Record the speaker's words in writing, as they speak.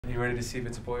ready to see if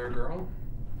it's a boy or girl?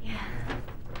 Yeah.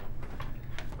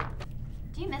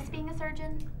 Do you miss being a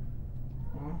surgeon?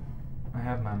 Well, I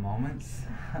have my moments.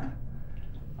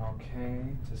 Okay,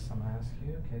 just some ask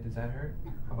you. Okay, does that hurt?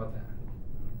 No. How about that?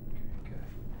 Okay,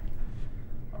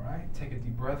 good. All right, take a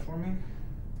deep breath for me.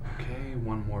 Okay,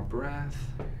 one more breath.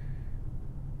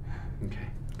 Okay,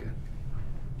 good.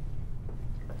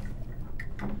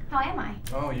 How am I?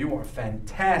 Oh, you are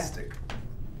fantastic.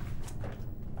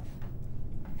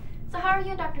 So how are you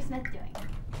and Dr. Smith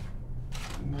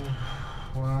doing?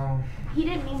 Well, He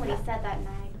didn't mean what he said that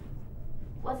night.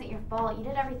 It wasn't your fault. You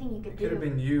did everything you could do. it could have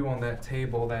been you on that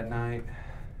table that night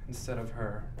instead of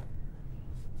her.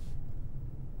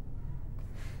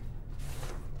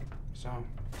 So,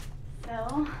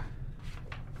 So?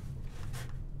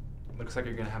 looks like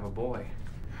you're gonna have a boy.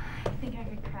 I think I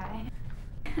could cry.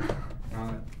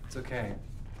 It's okay.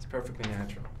 It's perfectly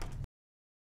natural.